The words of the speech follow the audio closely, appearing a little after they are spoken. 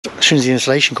soon as the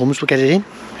installation comes, we'll get it in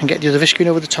and get the other visqueen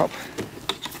over the top.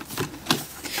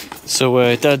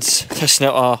 So Dad's testing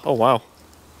out our, oh wow.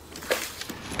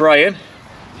 Brian,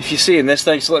 if you're seeing this,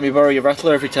 thanks for letting me borrow your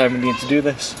rattler every time we need to do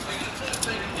this.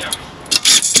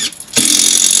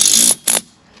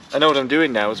 I know what I'm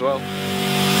doing now as well.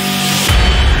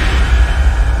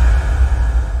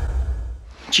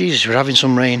 Jesus, we're having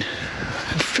some rain.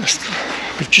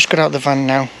 We've just got out of the van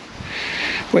now,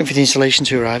 waiting for the installation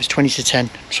to arrive. It's 20 to 10,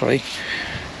 sorry,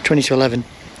 20 to 11,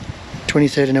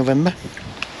 23rd of November.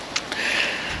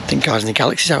 I think Guardians of the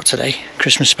Galaxy's out today,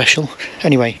 Christmas special.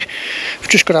 Anyway, we've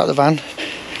just got out of the van,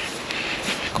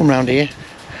 come round here.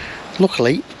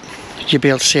 Luckily, you'll be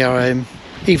able to see our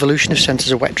Evolution have sent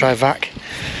us a wet dry vac,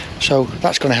 so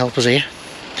that's going to help us here.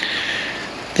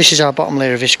 This is our bottom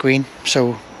layer of visqueen,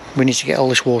 so we need to get all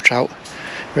this water out,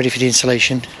 ready for the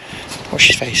installation. Watch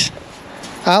his face.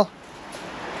 Al?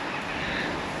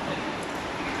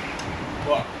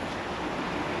 What?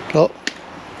 Look.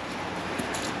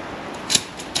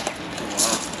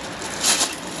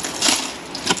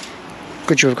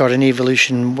 Good to have got an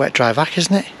Evolution wet dry vac,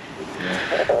 isn't it?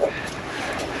 Yeah.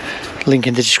 Link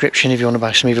in the description if you want to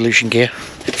buy some Evolution gear.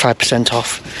 5%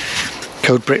 off.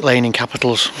 Code Bricklaying in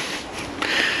capitals.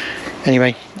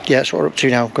 Anyway, yeah, that's what we're up to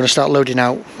now. Going to start loading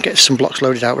out, get some blocks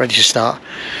loaded out, ready to start.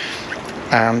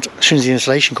 And as soon as the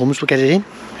installation comes, we'll get it in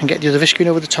and get the other visqueen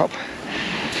over the top.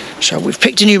 So we've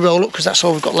picked a new roll up because that's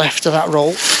all we've got left of that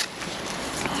roll.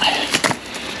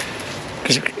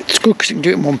 Because it's good because you can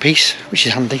do it in one piece, which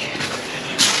is handy.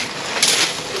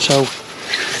 So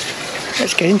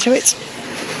let's get into it.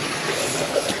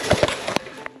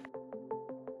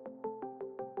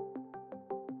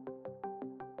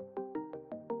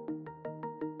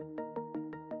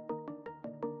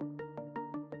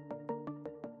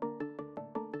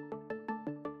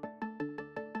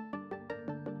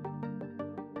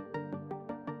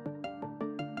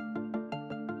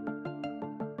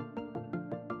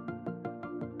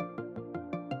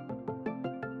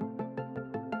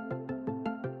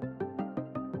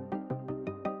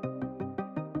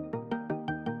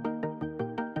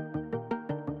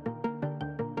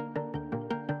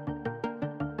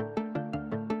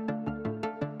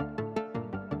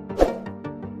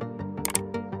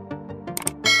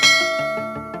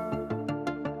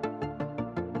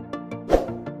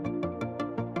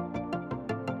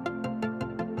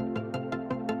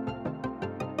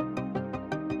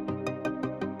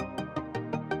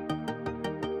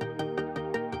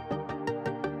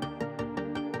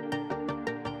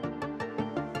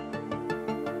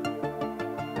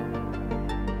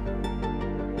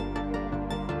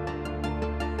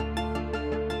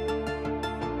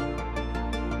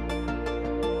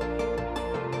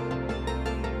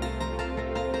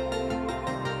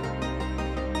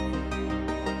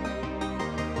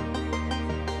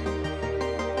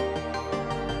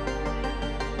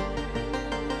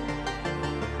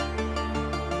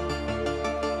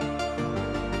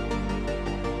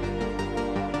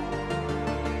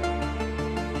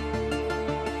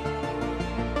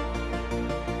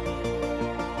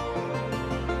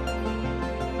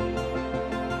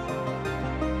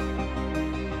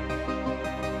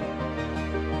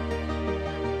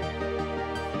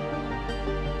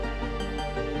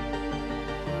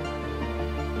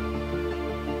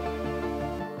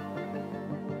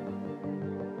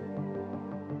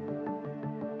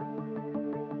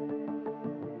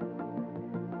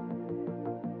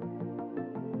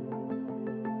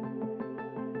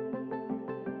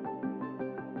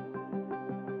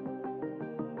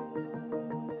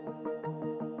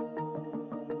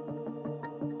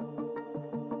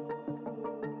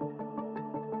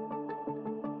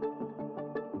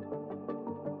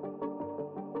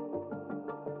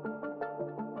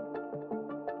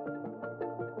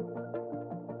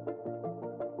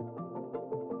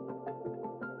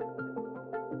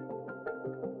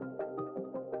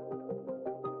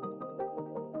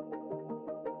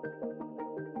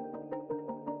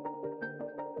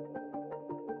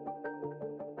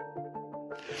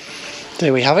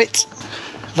 There we have it.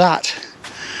 That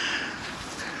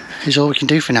is all we can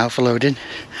do for now for loading.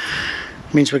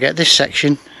 It means we get this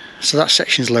section, so that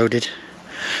section's loaded.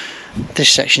 This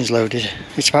section's loaded.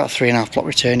 It's about a 3.5 block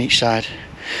return each side,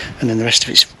 and then the rest of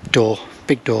it's door,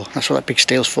 big door. That's what that big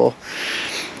steel's for.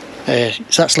 So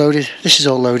that's loaded. This is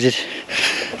all loaded.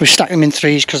 We've stacked them in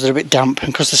threes because they're a bit damp,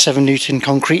 and because they're 7 Newton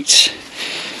concretes,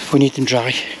 we need them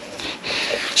dry.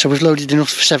 So we've loaded enough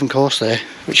for 7 course there,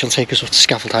 which will take us up to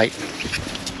scaffold height,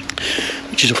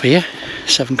 which is up here.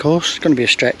 7 course. It's going to be a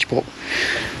stretch, but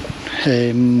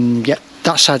yeah,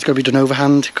 that side's got to be done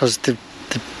overhand because the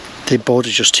the board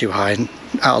is just too high and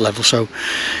out of level, so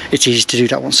it's easy to do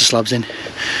that once the slab's in.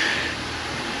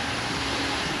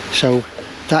 So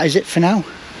that is it for now.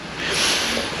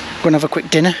 Gonna have a quick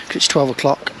dinner because it's 12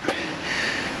 o'clock.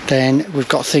 Then we've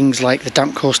got things like the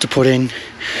damp course to put in,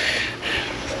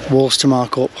 walls to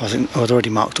mark up. I think they're already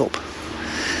marked up.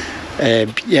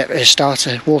 Yeah,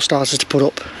 wall starters to put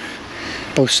up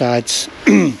both sides.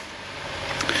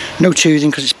 No toothing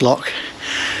because it's block,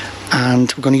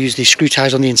 and we're going to use these screw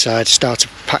ties on the inside, starter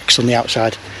packs on the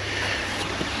outside.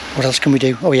 What else can we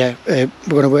do? Oh yeah, we're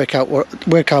going to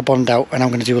work our bond out, and I'm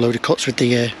going to do a load of cuts with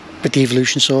the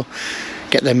evolution saw,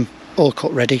 get them all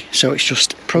cut ready. So it's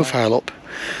just profile up,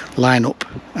 line up,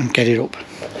 and get it up.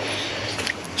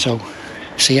 So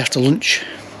see you after lunch.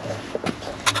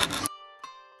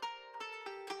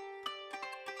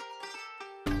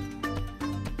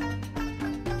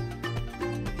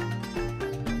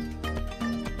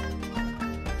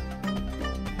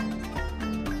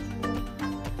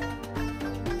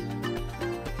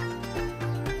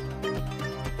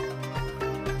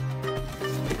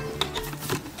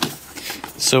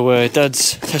 So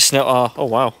Dad's testing out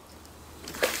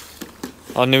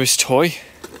our newest toy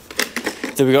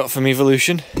that we got from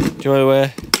Evolution. Do you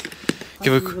want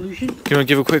to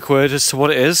give a quick word as to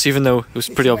what it is, even though it was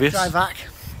pretty obvious?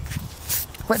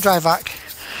 Wet dry vac,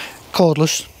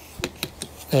 cordless.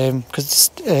 Because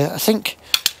I think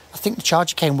the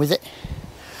charger came with it.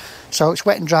 So it's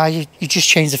wet and dry. You just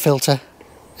change the filter.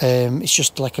 It's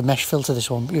just like a mesh filter, this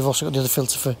one. But you've also got the other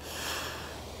filter for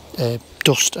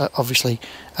dust, obviously,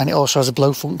 and it also has a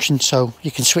blow function, so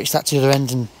you can switch that to the other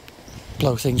end and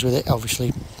blow things with it,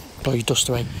 obviously blow your dust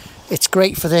away. It's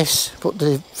great for this, but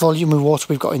the volume of water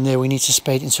we've got in there, we need to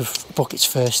spade into buckets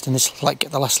first, and this like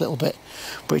get the last little bit,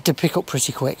 but it did pick up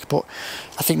pretty quick. But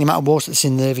I think the amount of water that's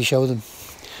in there, if you show them,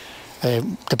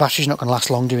 the battery's not going to last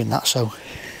long doing that, so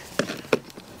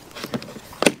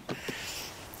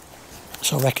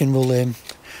I reckon we'll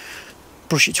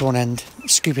brush it to one end,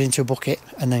 scoop it into a bucket,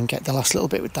 and then get the last little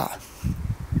bit with that.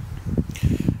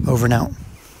 Over and out.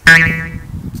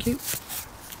 Thank you.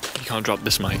 You can't drop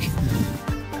this mic.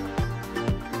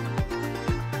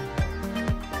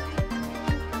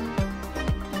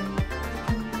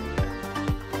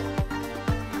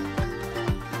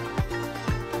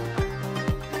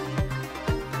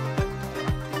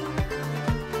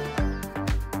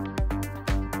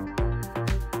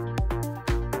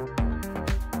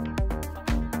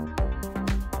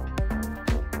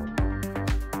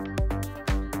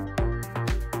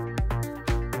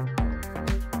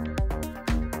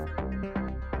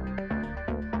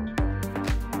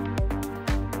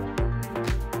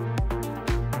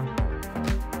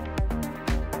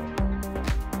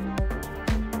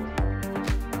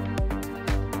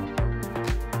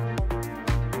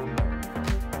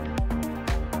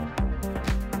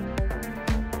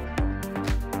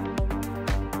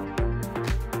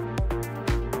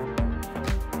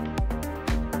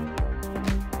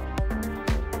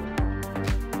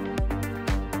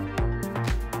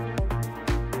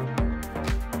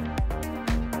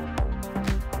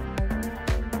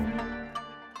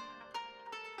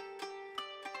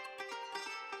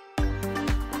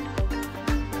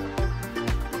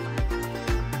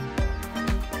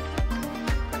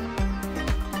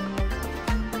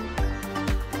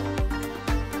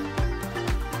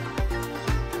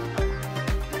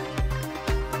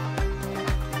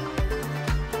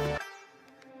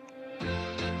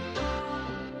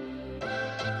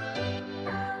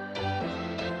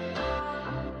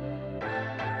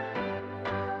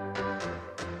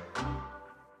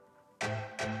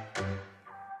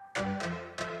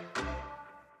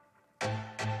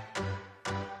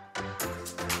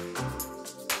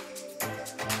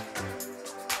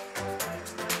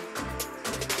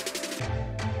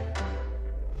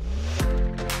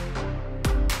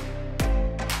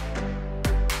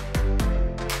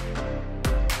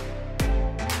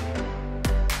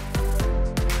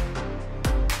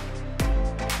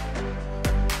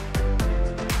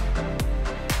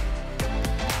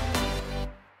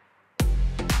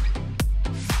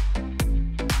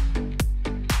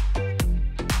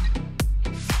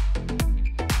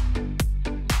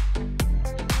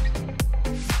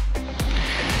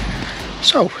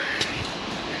 So,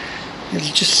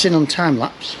 it'll just sit on time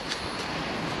lapse.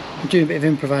 I'm doing a bit of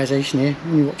improvisation here.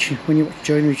 When you watch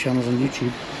joinery channels on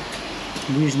YouTube,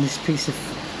 I'm using this piece of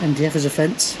MDF as a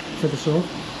fence for the saw.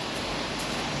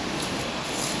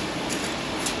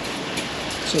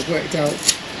 So I've worked out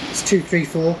it's 2, 3,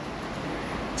 4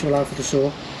 to allow for the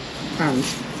saw, and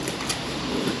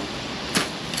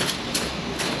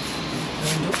I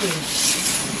end up with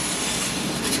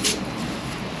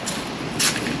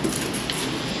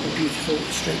full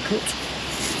straight cut.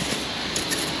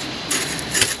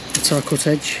 That's our cut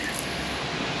edge.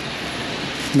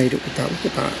 Made up with that, look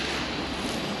at that.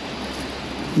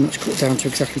 And that's cut down to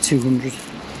exactly 200.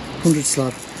 100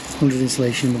 slab, 100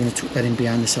 insulation. We're going to tuck that in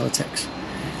behind the CELOTEX.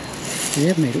 So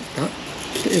yeah, I've made up with that.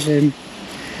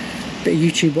 Bit of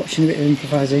YouTube watching, a bit of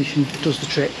improvisation does the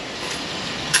trick.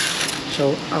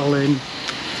 So I'll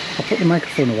put the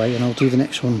microphone away and I'll do the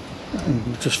next one and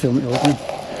we'll just film it all again.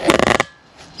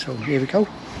 So here we go.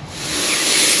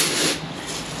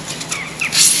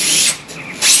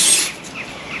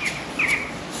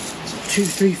 So 2,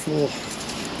 3, 4.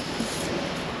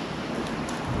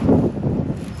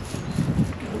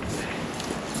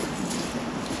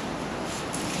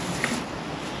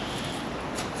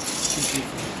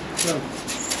 So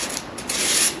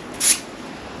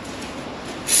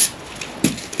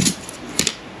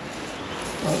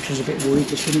Alex was a bit worried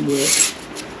this wouldn't work.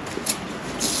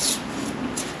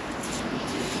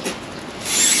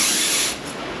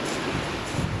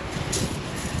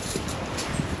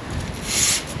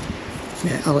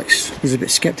 Yeah, Alex was a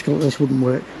bit sceptical that this wouldn't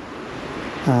work,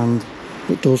 and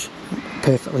it does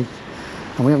perfectly.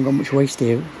 And we haven't got much waste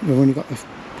here. We've only got a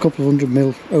couple of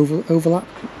 100mm overlap.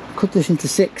 Cut this into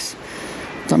 6.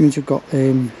 That means we've got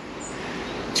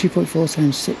 2.4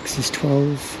 times 6 is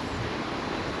 12,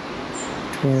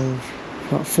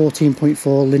 about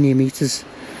 14.4 linear meters,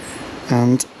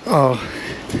 and our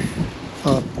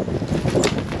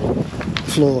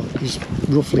floor is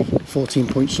roughly 14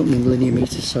 point something linear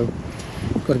meters, so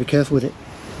we've got to be careful with it.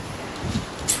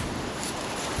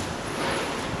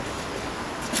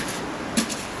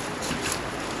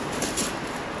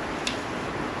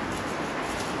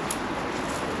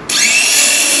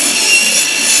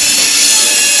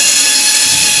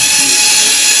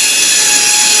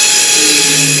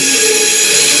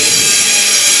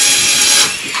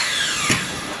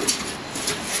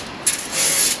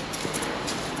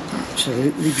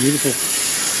 Absolutely beautiful.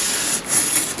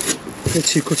 The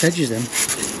 2 cut edges then.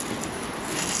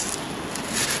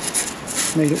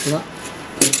 Made up for that.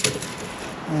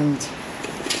 And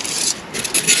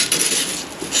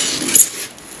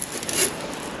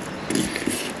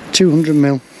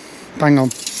 £200mm, bang on.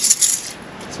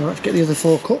 So let's get the other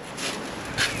 4 cut.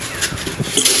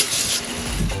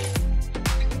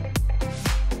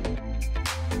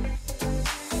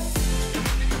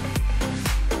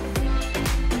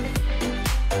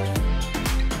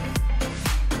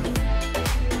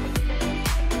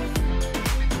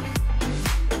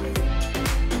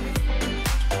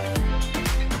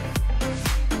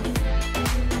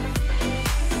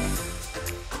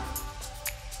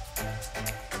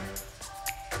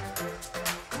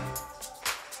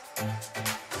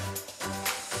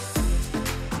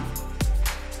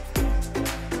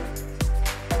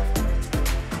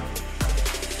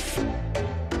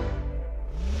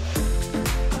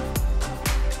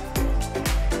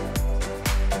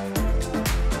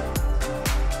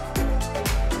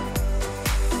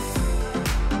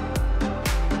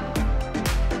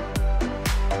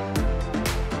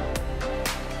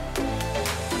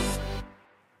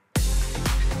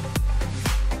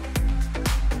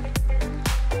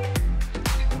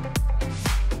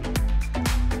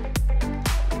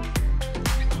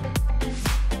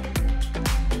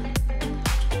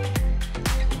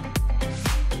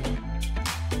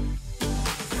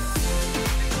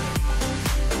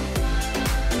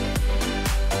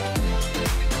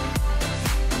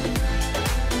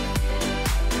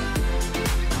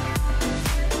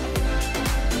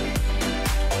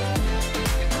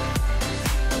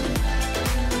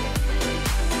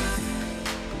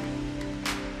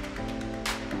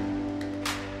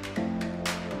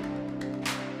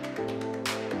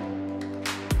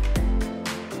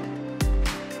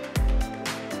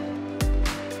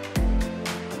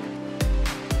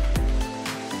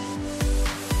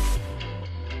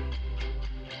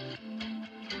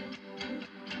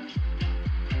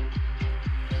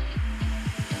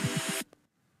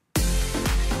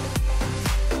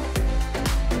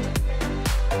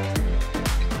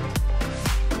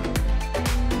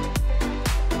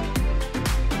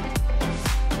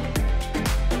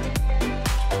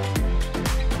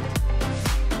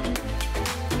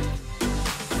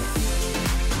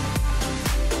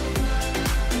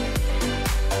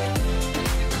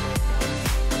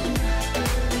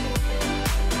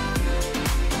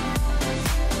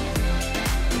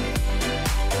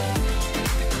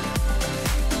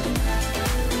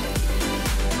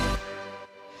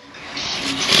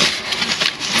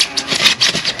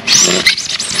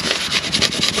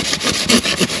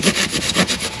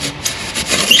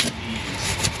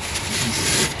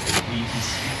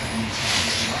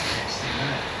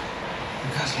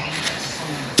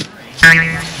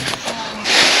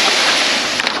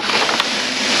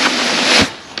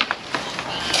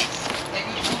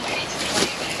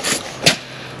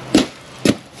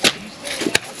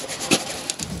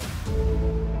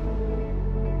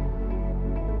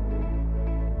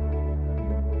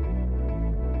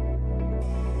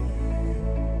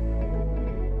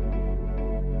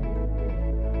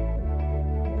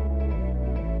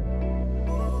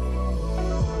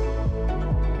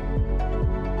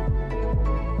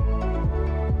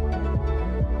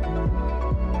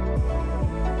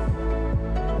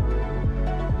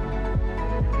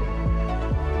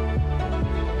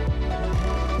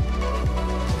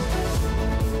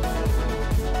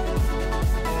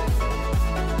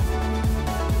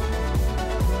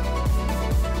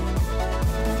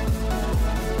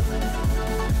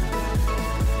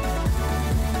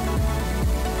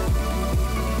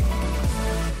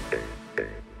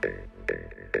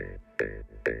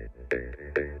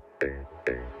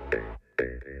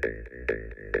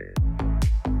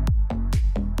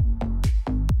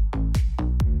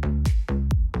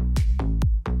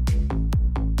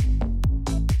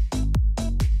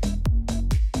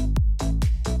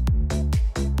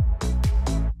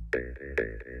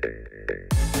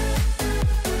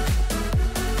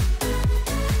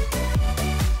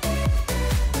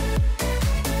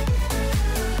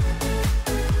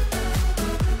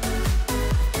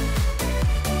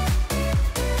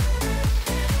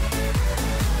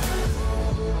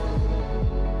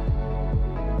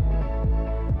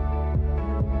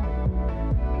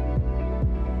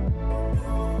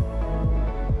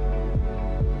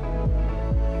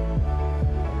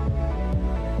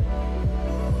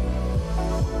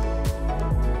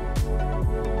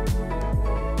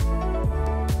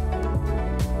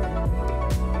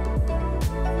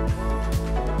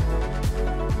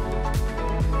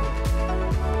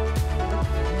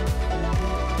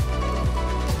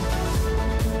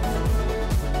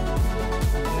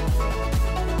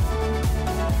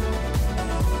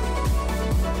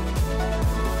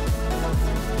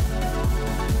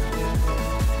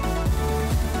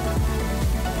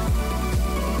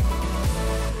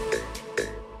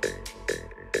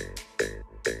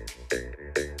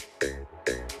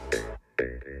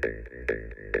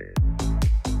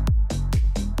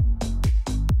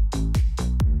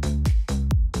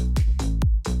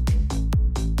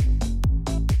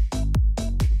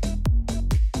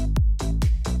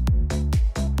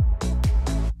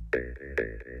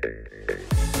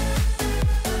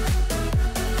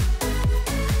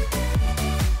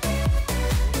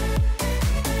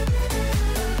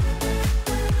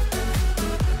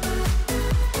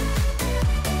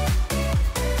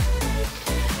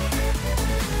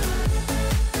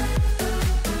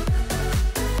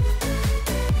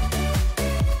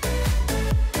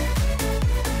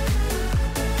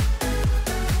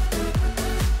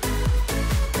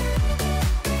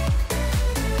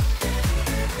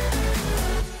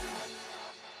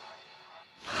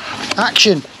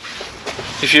 Action!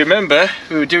 If you remember,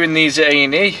 we were doing these at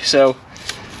A&E, so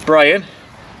Brian,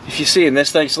 if you're seeing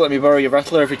this, thanks for letting me borrow your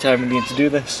rattler every time we need to do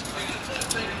this.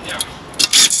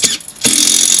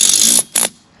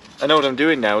 I know what I'm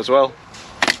doing now as well.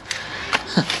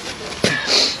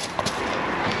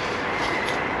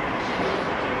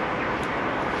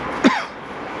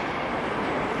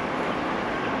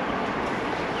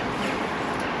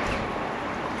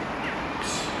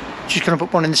 Just going to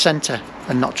put one in the centre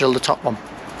and not drill the top one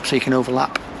so you can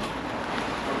overlap.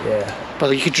 Yeah.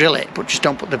 Well, you could drill it, but just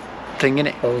don't put the thing in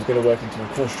it. I was going to work into a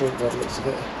crush joint by the looks of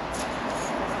it.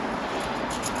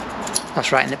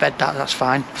 That's right in the bed, that's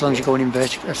fine. As long as you're going in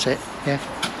vertical, that's it, yeah.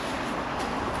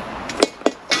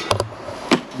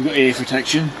 You got ear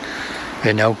protection?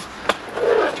 No.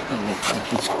 Oh,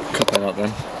 let's cut that out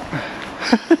then.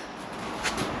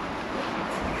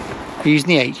 You're using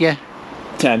the 8, yeah?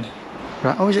 10.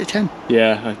 Right, oh, is it 10?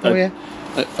 Yeah.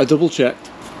 I double checked.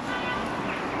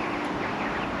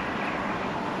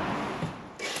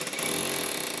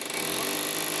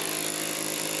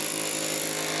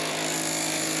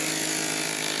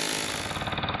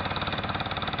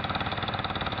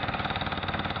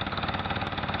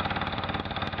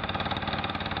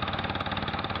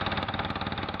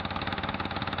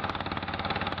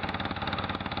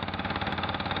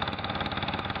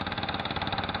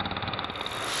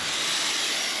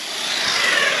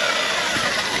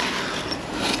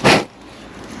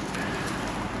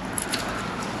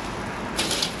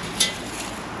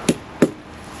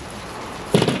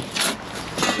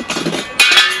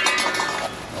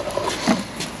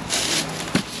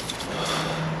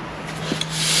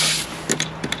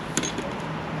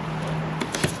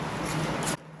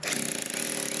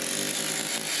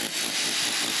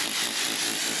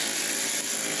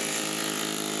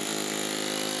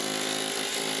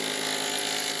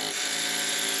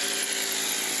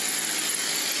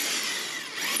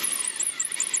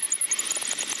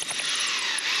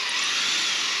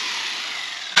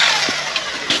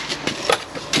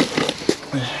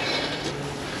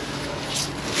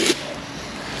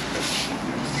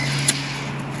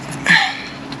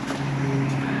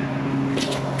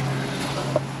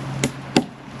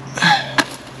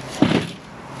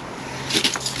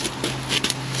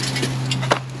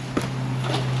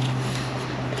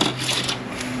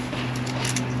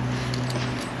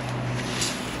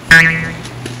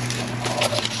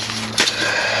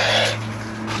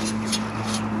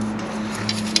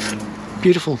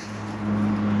 Beautiful.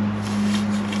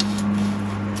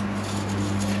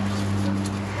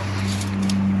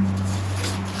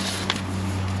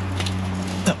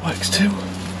 That works too.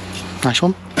 Nice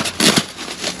one.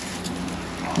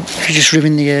 You're just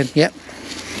rimming the, yep.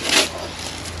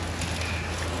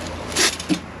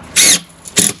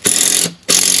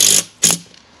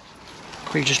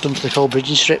 What you just done to the cold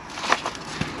bridging strip?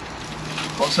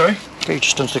 What, sorry? What you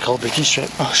just done to the cold bridging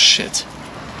strip? Oh shit.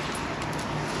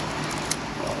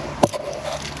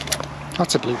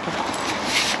 That's a blooper.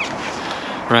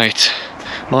 Right.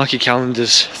 Mark your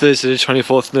calendars. Thursday the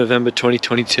 24th of November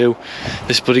 2022.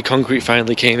 This bloody concrete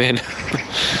finally came in.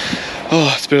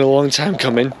 Oh, it's been a long time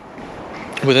coming.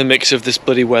 With a mix of this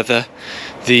bloody weather,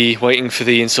 the waiting for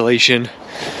the insulation,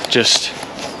 just...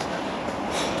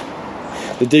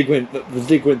 The dig went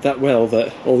that well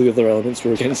that all the other elements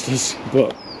were against us,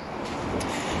 but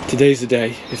today's the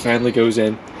day. It finally goes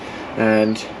in,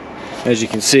 and as you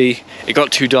can see, it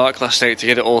got too dark last night to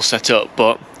get it all set up,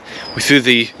 but we threw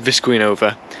the visqueen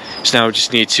over, so now we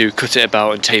just need to cut it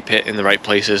about and tape it in the right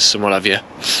places and what have you.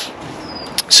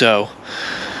 So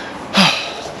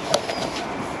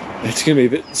it's going to be a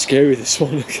bit scary, this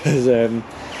one, because I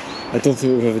don't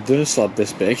think we've ever done a slab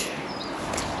this big,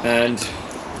 and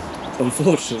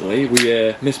unfortunately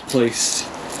we misplaced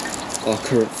our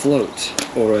current float,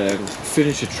 or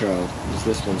finisher trowel as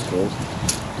this one's called.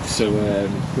 So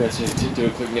we had to do a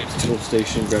quick nip to tool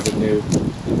station, grab a new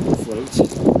float,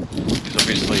 because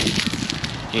obviously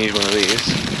you need one of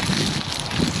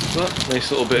these. But nice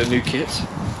little bit of new kit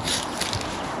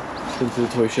into the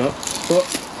toy shop. But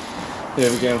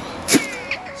there we go.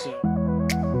 So.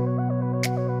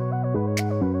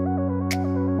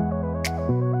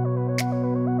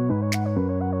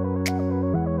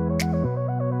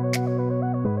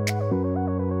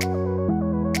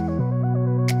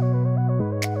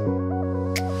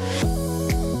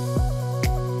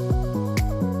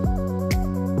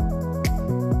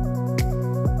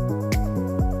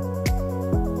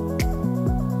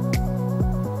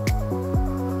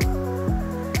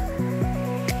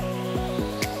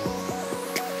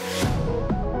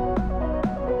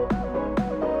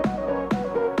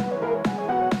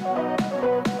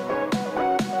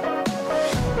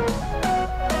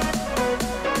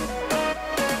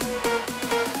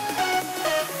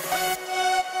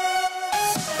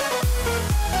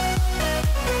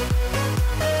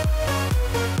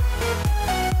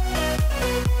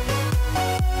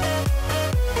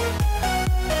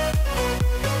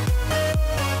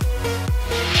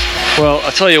 Well,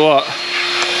 I tell you what,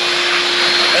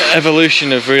 evolution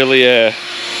have really,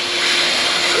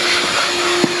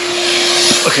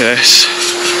 look at this.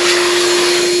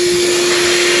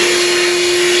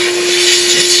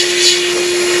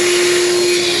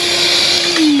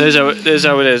 There's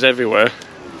how it is everywhere.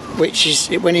 Which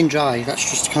is, it went in dry, that's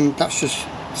just,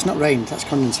 it's not rain, that's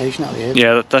condensation out of the air.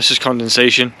 Yeah, that's just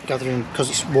condensation. Gathering,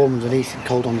 because it's warm underneath and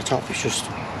cold on the top, it's just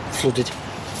flooded.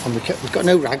 And we've got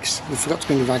no rags. We forgot to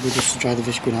bring a rag with us to dry the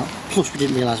visqueen out. Plus we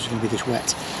didn't realise it was going to be this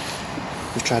wet.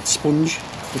 We've tried sponge,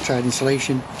 we've tried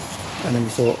insulation, and then we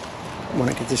thought, why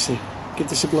not give this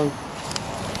a blow?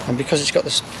 And because it's got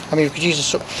this, I mean, we could use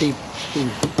the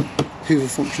hoover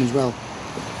function as well.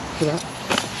 Look at that.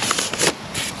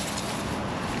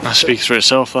 That speaks for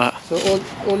itself, that. So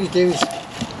all you do is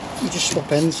you just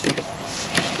swap ends.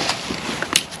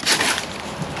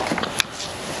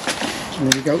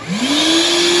 And there we go.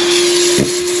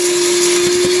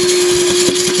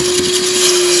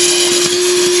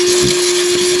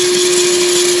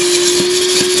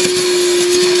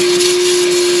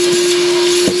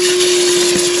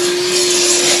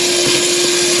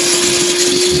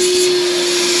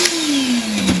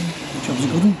 Job's a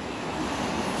good one.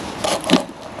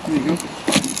 There you go.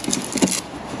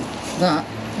 That,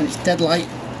 and it's dead light,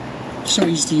 so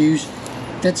easy to use,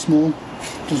 dead small,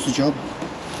 does the job.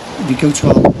 If you go to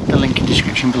the link in the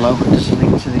description below, there's a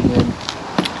link to the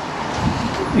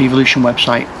Evolution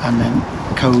website, and then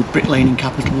code Bricklaying in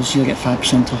capitals, you'll get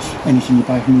 5% off anything you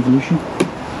buy from Evolution.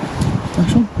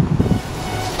 Nice one.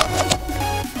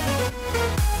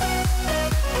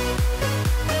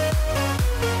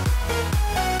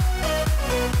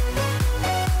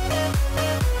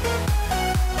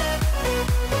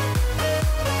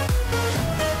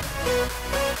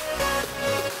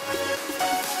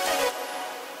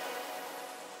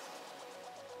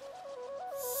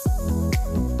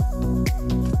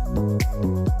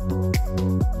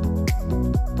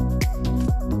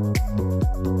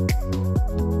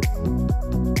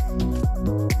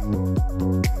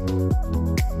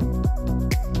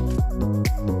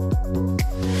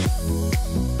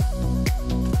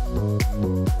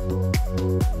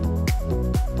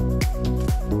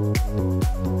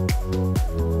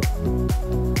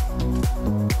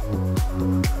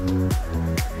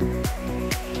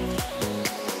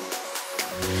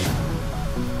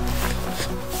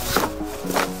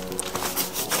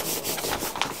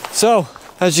 So,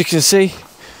 as you can see,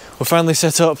 we're finally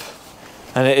set up,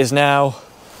 and it is now...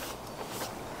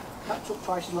 That took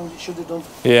twice as long as it should have done.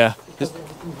 Yeah. Because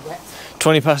everything's wet.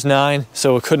 20 past 9,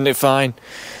 so we're cutting it fine.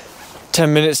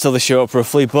 10 minutes till they show up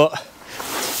roughly, but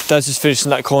Dad's just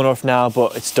finishing that corner off now,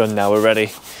 but it's done now, we're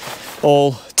ready.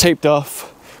 All taped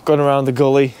off, gone around the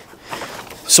gully,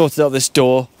 sorted out this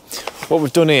door. What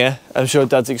we've done here, I'm sure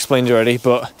Dad's explained already,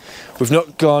 but we've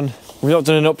not done an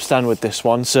upstand with this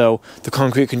one, so the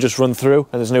concrete can just run through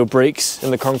and there's no breaks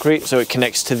in the concrete, so it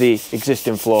connects to the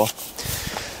existing floor.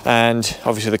 And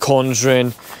obviously the corners are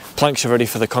in, planks are ready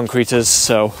for the concreters,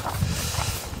 so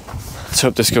let's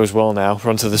hope this goes well now.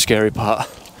 We're on to the scary part.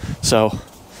 So,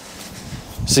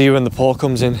 see you when the pour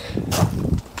comes in.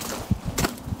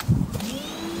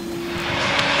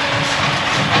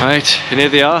 Right, and here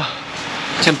they are,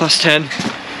 10 past 10.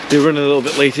 They're running a little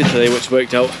bit later today, which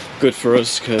worked out good for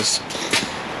us because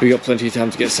we got plenty of time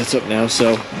to get set up now,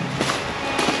 so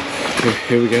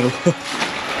here we go.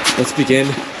 Let's begin.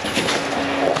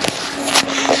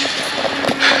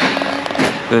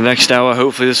 In the next hour,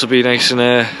 hopefully this will be nice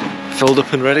and filled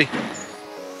up and ready.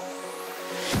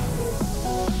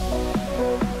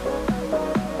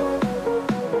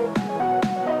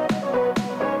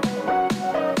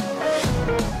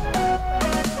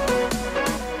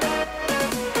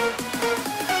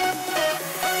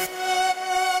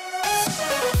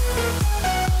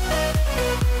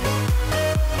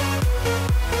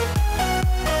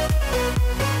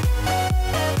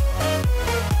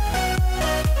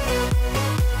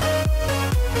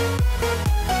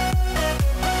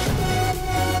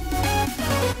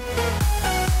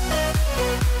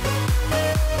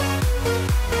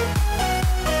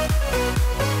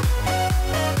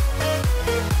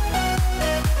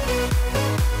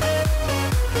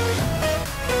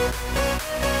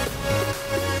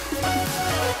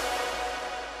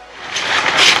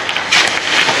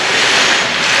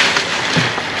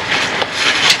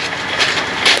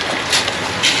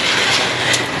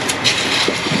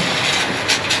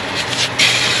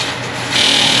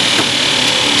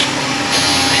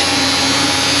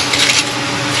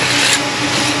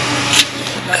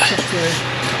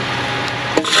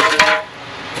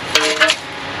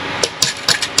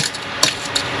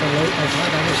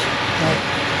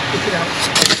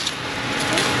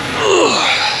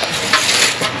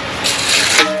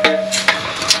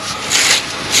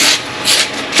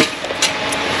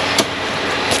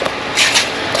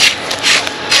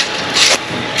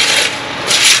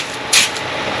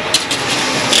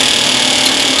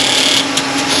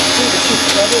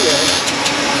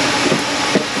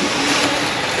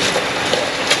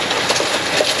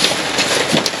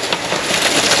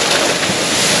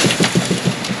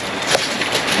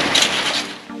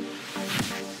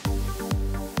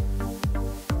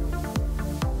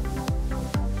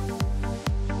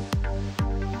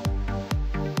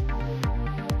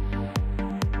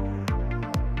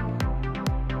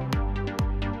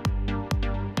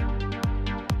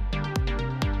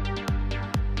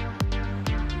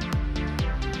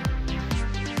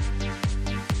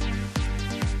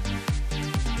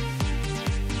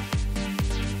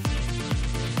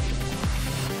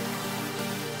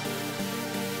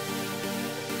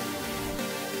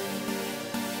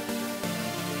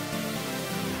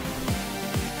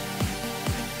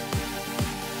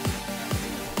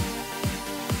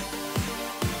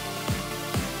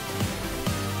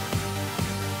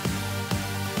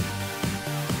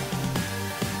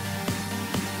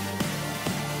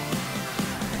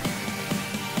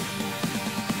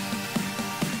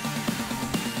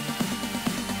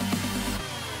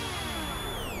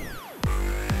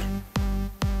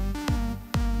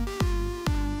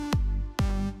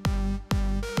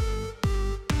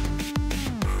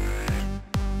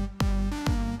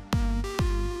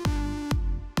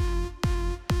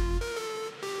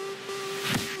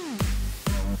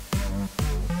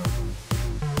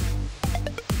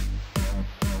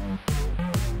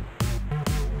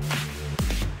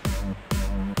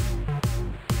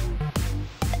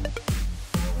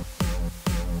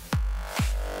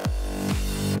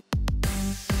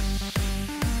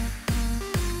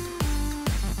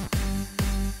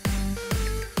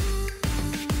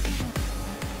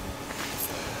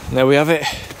 There we have it.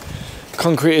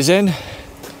 Concrete is in.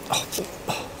 Oh,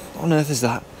 what on earth is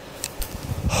that?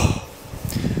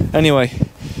 Anyway,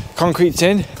 concrete's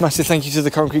in. Massive thank you to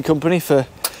the concrete company for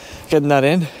getting that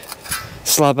in.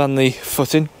 Slab and the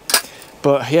footing.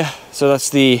 But yeah, so that's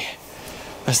the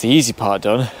easy part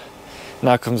done.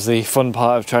 Now comes the fun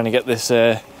part of trying to get this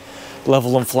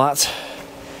level and flat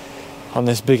on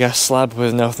this big ass slab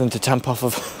with nothing to tamp off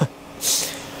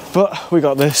of. But we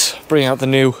got this. Bring out the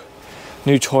new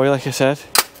new toy, like I said,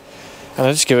 and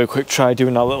I just gave it a quick try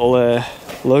doing that little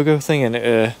logo thing, and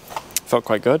it felt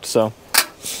quite good. So,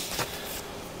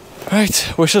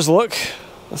 right, wish us luck.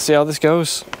 Let's see how this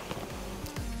goes.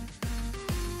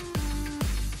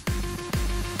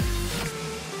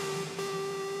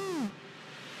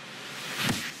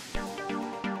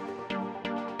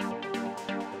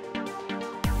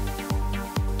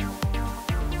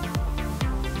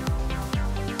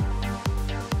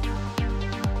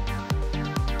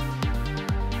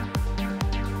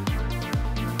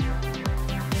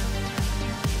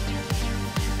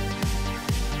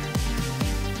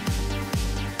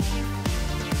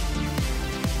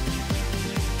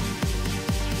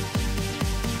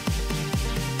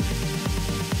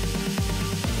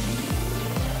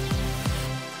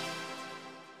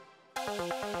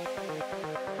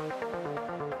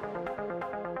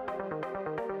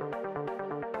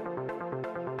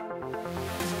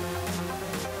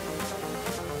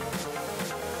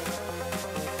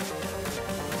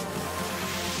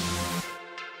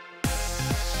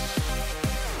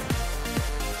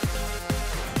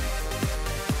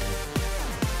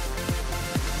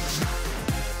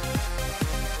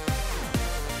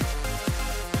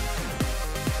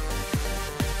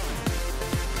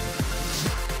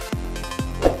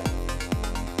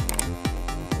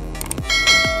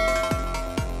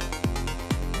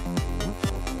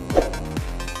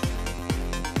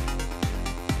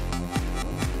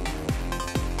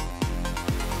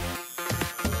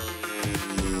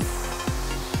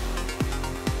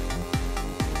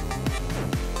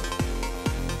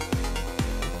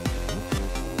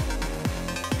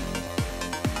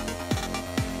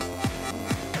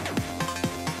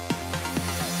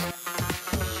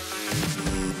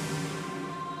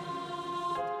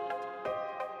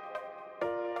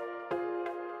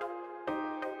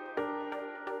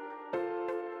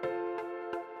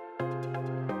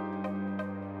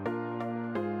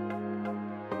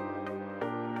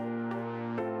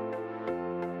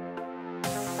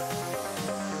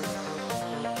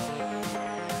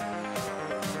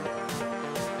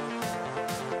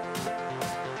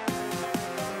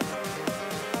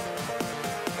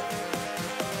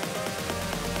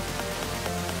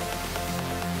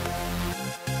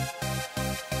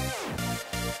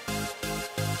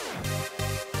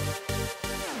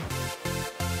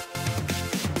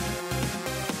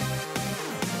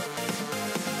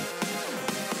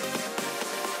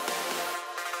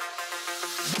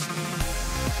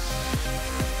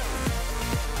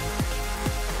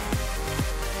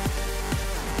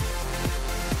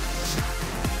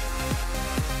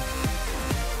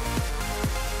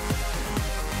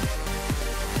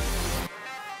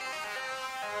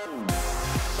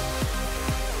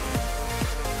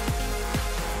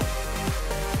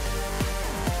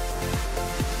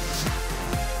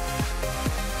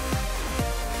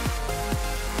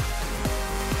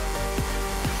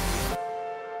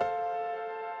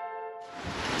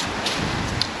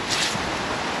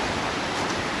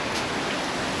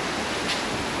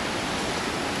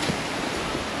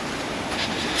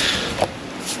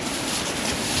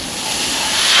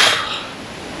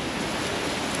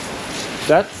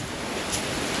 That's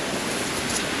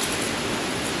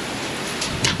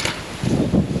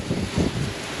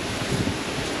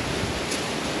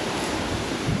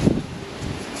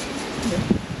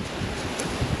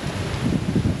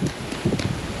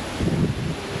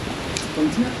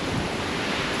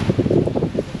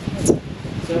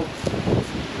So,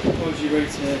 how would you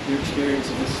rate your experience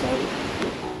of this slab?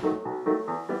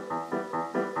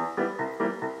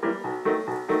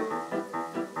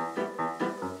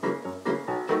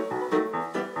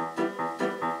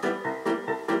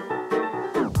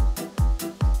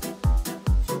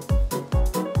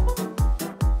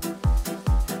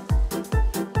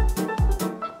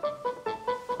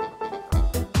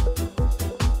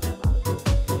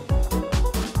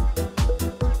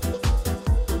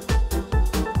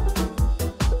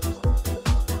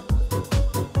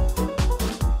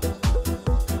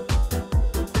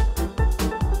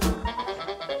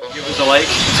 give us a like,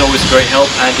 it's always a great help,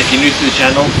 and if you're new to the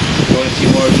channel, if you want to see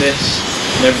more of this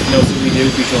and everything else that we do,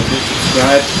 be sure to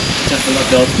subscribe, tap on that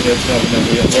bell to be notified whenever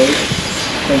we upload.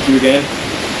 Thank you again,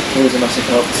 it's always a massive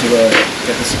help to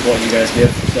get the support you guys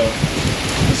give. So,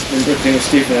 this has been Bricklaying with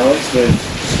Steve and Alex with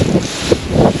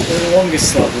the longest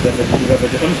slab we've ever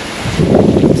done.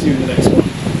 See you in the next one.